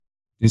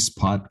This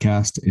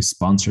podcast is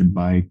sponsored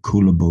by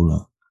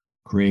Kulabula,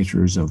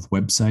 creators of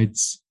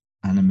websites,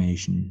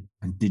 animation,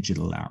 and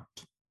digital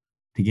art.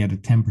 To get a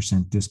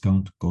 10%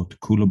 discount, go to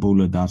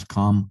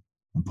kulabula.com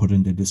and put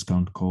in the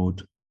discount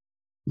code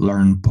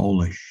Learn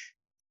Polish.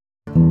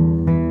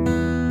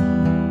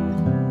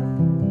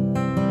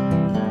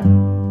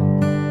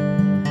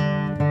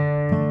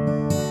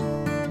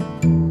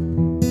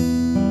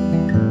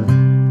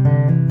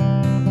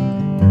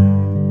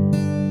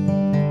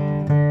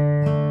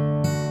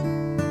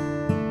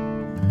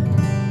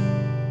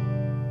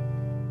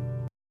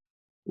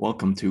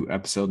 Welcome to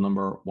episode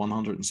number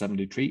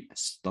 173,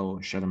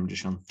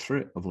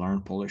 173 of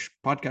Learn Polish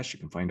Podcast. You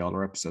can find all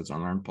our episodes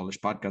on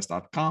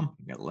learnpolishpodcast.com.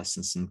 You get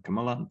lessons in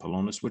Camilla and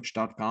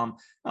polonaswitch.com,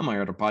 and my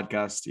other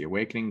podcast, The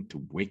Awakening,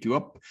 to wake you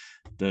up,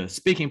 the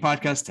speaking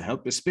podcast to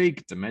help you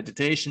speak, the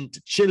meditation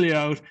to chill you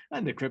out,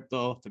 and the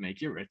crypto to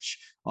make you rich.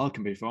 All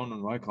can be found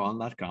on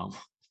roycon.com.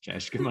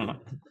 Cześć, Camilla.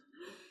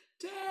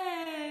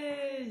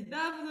 Cześć!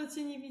 Dawno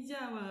cię nie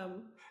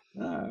widziałam.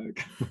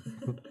 Tak.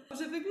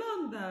 Dobrze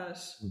wyglądasz.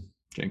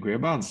 Dziękuję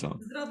bardzo.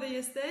 Zdrowy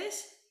jesteś?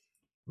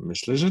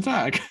 Myślę, że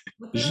tak.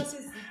 Bo teraz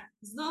jest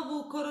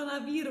znowu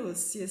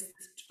koronawirus. Jest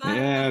czwarta.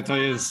 Nie, to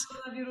jest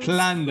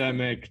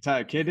pandemic,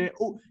 tak.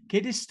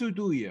 Kiedy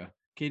studiuję,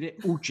 kiedy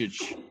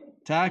uczyć,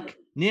 tak,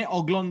 nie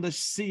oglądasz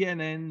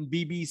CNN,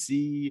 BBC,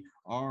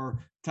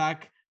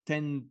 tak,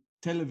 ten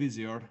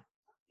telewizor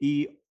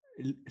i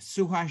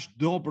słuchasz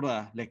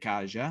dobra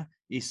lekarza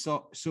i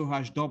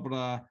słuchasz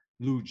dobra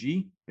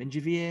ludzi,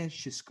 będzie wie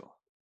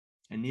wszystko.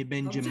 Nie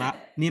będzie,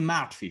 nie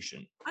martwi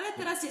się. Ale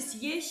teraz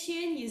jest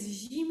jesień, jest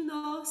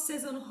zimno,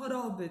 sezon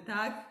choroby,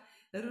 tak?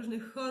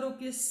 Różnych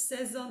chorób jest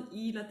sezon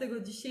i dlatego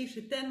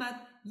dzisiejszy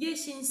temat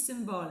jesień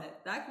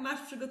symbole, tak?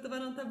 Masz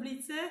przygotowaną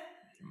tablicę?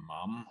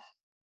 Mam.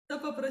 To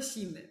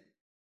poprosimy.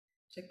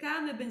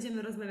 Czekamy,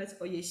 będziemy rozmawiać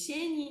o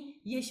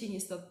jesieni. Jesień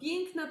jest to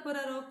piękna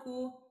pora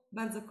roku,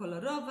 bardzo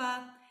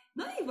kolorowa.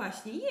 No i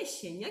właśnie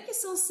jesień. Jakie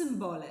są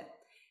symbole?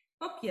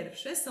 Po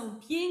pierwsze są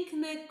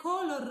piękne,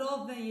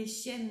 kolorowe,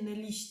 jesienne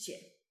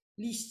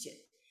liście.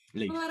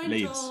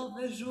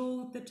 Pomarańczowe,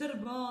 żółte,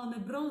 czerwone,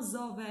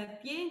 brązowe,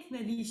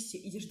 piękne liście.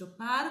 Idziesz do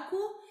parku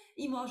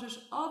i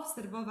możesz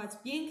obserwować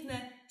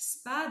piękne,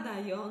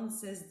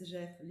 spadające z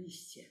drzew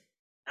liście.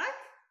 Tak?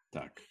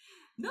 Tak.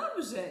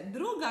 Dobrze.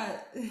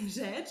 Druga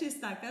rzecz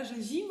jest taka, że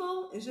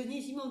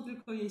nie zimą,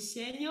 tylko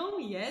jesienią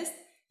jest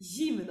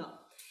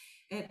zimno.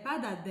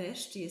 Pada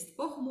deszcz, jest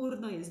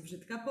pochmurno, jest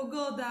brzydka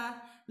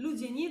pogoda.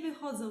 Ludzie nie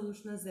wychodzą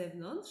już na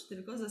zewnątrz,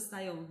 tylko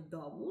zostają w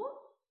domu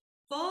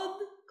pod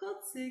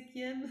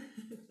kocykiem.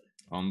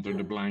 Under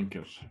the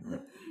blanket.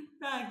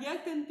 Tak,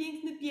 jak ten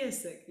piękny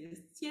piesek.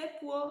 Jest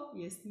ciepło,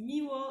 jest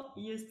miło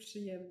i jest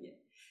przyjemnie.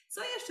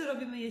 Co jeszcze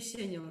robimy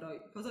jesienią,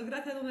 Roy?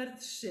 Fotografia numer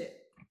 3.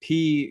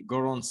 Pij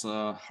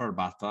gorąca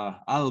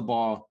herbata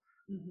albo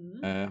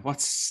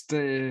what's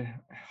the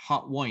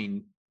hot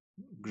wine?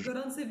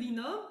 Gorące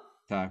wino?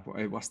 Tak,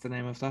 what's the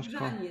name of that?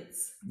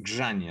 Grzaniec.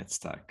 Grzaniec,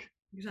 tak.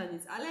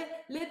 Grzaniec, ale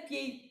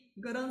lepiej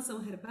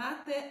gorącą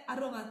herbatę,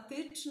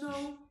 aromatyczną,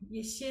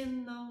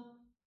 jesienną.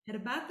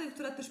 Herbatę,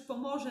 która też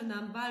pomoże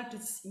nam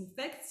walczyć z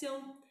infekcją,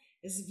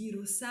 z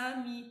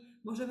wirusami.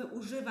 Możemy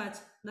używać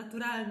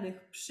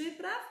naturalnych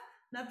przypraw,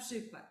 na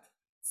przykład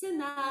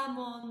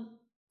cynamon,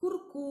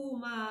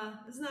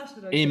 kurkuma, znasz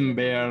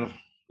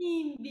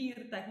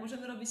Imbir, tak,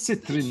 możemy robić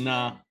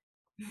cytryna.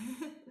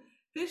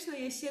 Pyszne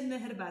jesienne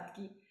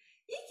herbatki.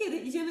 I kiedy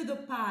idziemy do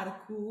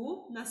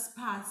parku na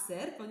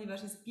spacer,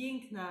 ponieważ jest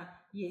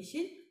piękna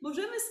jesień,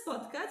 możemy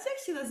spotkać,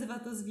 jak się nazywa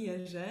to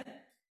zwierzę?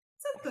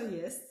 Co to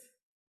jest?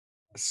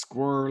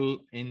 Squirrel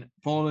in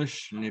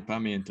Polish, nie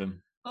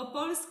pamiętam. Po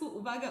polsku,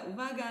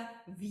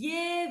 uwaga,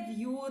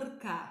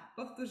 wiewiórka.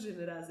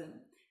 Powtórzymy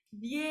razem.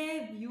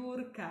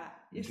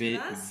 Wiewiórka. Jeszcze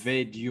raz?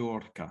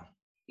 Wiewiórka.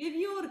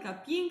 Wiewiórka,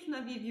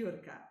 piękna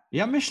wiewiórka.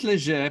 Ja myślę,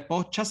 że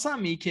bo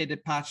czasami, kiedy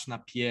patrz na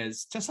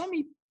pies,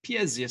 czasami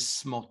pies jest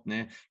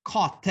smutny,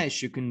 kot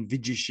też, jak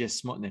widzisz, jest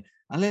smutny,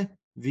 ale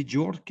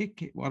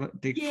wiewiórka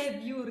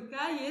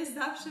jest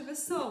zawsze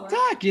wesoła.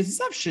 Tak, jest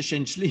zawsze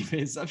szczęśliwy,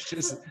 jest zawsze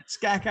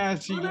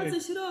skakać. Ona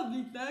coś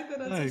robi, tak?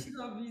 Coś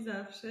robi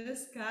zawsze,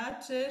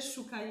 skacze,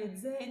 szuka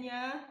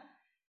jedzenia,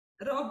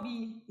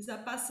 robi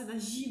zapasy na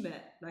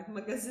zimę, tak?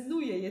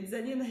 Magazynuje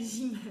jedzenie na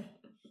zimę.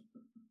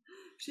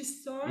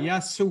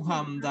 Ja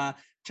słucham,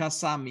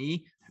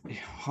 czasami,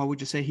 how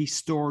would you say he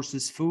stores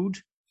his food?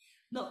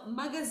 No,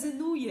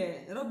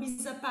 magazynuje, robi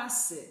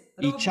zapasy.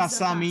 I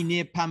czasami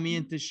nie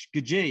pamiętasz,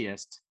 gdzie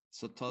jest.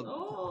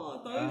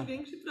 To już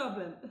większy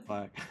problem.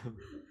 Tak.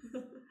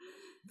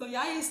 To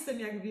ja jestem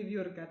jak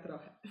wiewiórka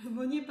trochę,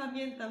 bo nie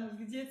pamiętam,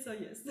 gdzie co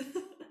jest.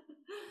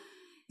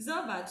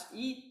 Zobacz,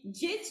 i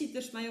dzieci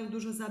też mają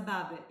dużo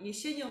zabawy.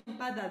 Jesienią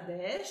pada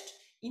deszcz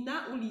i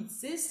na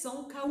ulicy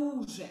są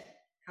kałuże,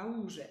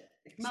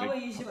 jak małe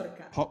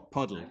jeziorka.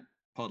 Puddle.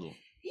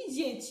 I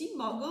dzieci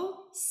mogą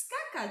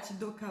skakać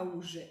do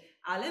kałuży,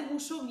 ale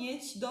muszą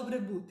mieć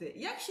dobre buty.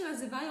 Jak się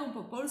nazywają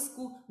po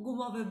polsku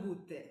gumowe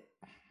buty?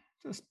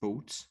 Just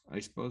boots,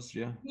 I suppose,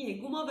 yeah.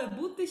 Nie, gumowe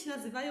buty się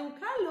nazywają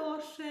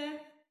kalosze.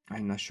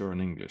 I'm not sure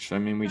in English. I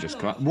mean, we just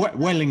call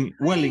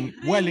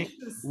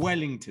Ręczusy.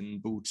 Wellington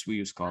boots, we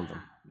just call them.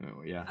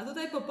 Oh, yeah. A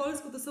tutaj po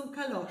polsku to są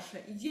kalosze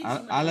i dzieci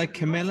mają Ale kalosze.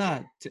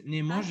 Kamila,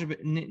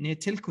 nie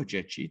tylko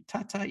dzieci,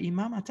 tata i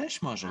mama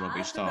też może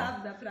robić to.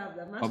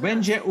 Prawda. Masz Bo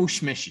będzie rację.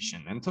 uśmieci się,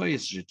 no to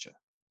jest życie.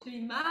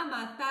 Czyli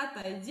mama,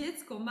 tata i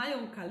dziecko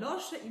mają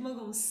kalosze i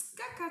mogą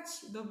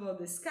skakać do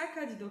wody,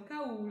 skakać do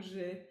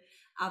kałuży,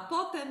 a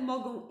potem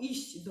mogą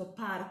iść do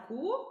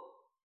parku,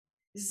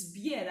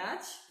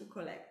 zbierać, tu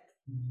kolekt,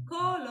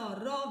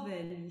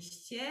 kolorowe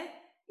liście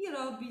i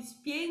robić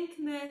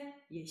piękne,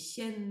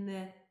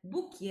 jesienne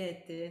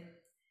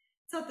bukiety.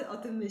 Co ty o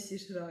tym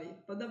myślisz, Roy?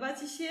 Podoba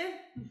ci się?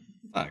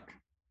 Tak.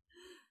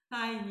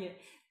 Fajnie.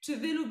 Czy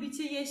wy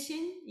lubicie jesień?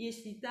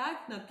 Jeśli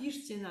tak,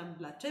 napiszcie nam,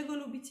 dlaczego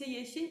lubicie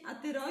jesień. A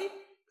ty, Roy,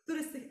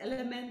 który z tych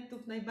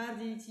elementów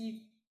najbardziej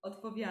ci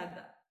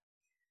odpowiada?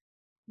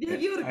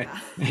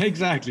 Wiewiórka.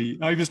 Exactly.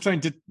 I was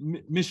trying to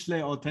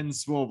myślę o ten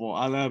słowo,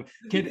 ale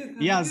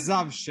ja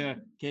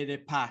zawsze, kiedy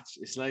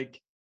patrzę,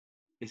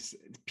 it's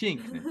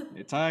piękne,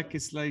 tak?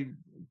 It's like...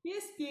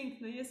 Jest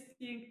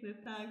piękne,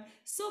 tak.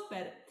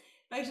 Super.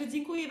 Także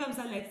dziękuję wam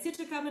za lekcję.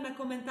 Czekamy na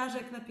komentarze,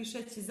 jak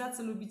napiszecie, za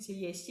co lubicie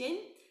jesień.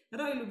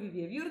 Roy lubi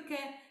wiewiórkę.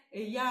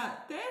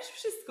 Ja też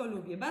wszystko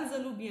lubię.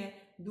 Bardzo lubię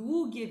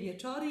długie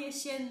wieczory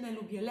jesienne.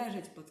 Lubię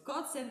leżeć pod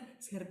kocem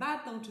z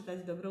herbatą,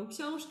 czytać dobrą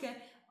książkę,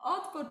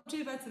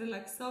 odpoczywać,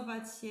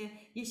 relaksować się.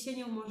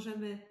 Jesienią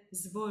możemy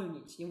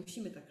zwolnić. Nie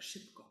musimy tak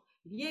szybko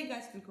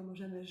biegać, tylko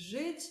możemy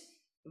żyć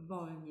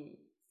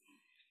wolniej.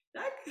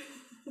 Tak?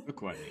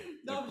 Dokładnie.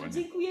 Dobrze,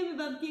 dokładnie. dziękujemy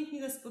wam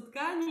pięknie za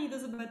spotkanie i do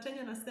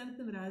zobaczenia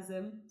następnym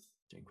razem.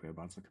 Dziękuję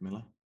bardzo,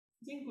 Kamila.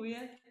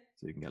 Dziękuję.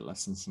 So you can get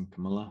lessons from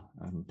Camilla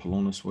on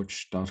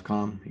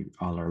polonaswitch.com.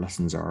 All our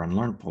lessons are on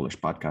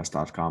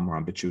learnpolishpodcast.com. We're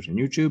on BitChute and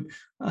YouTube.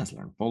 Let's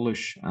learn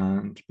Polish.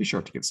 And be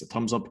sure to give us a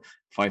thumbs up,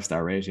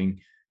 5-star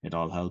rating. It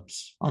all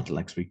helps. Until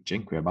next week,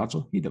 dziękuję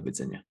bardzo i do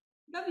widzenia.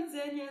 Do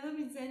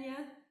widzenia.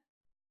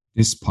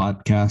 This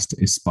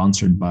podcast is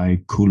sponsored by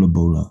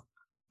Kulabula,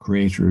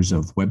 creators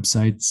of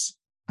websites,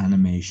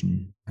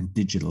 animation, and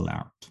digital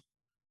art.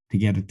 To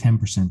get a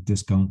 10%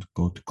 discount,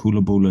 go to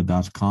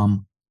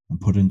kulabula.com and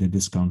put in the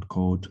discount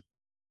code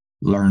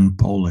Learn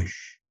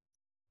Polish.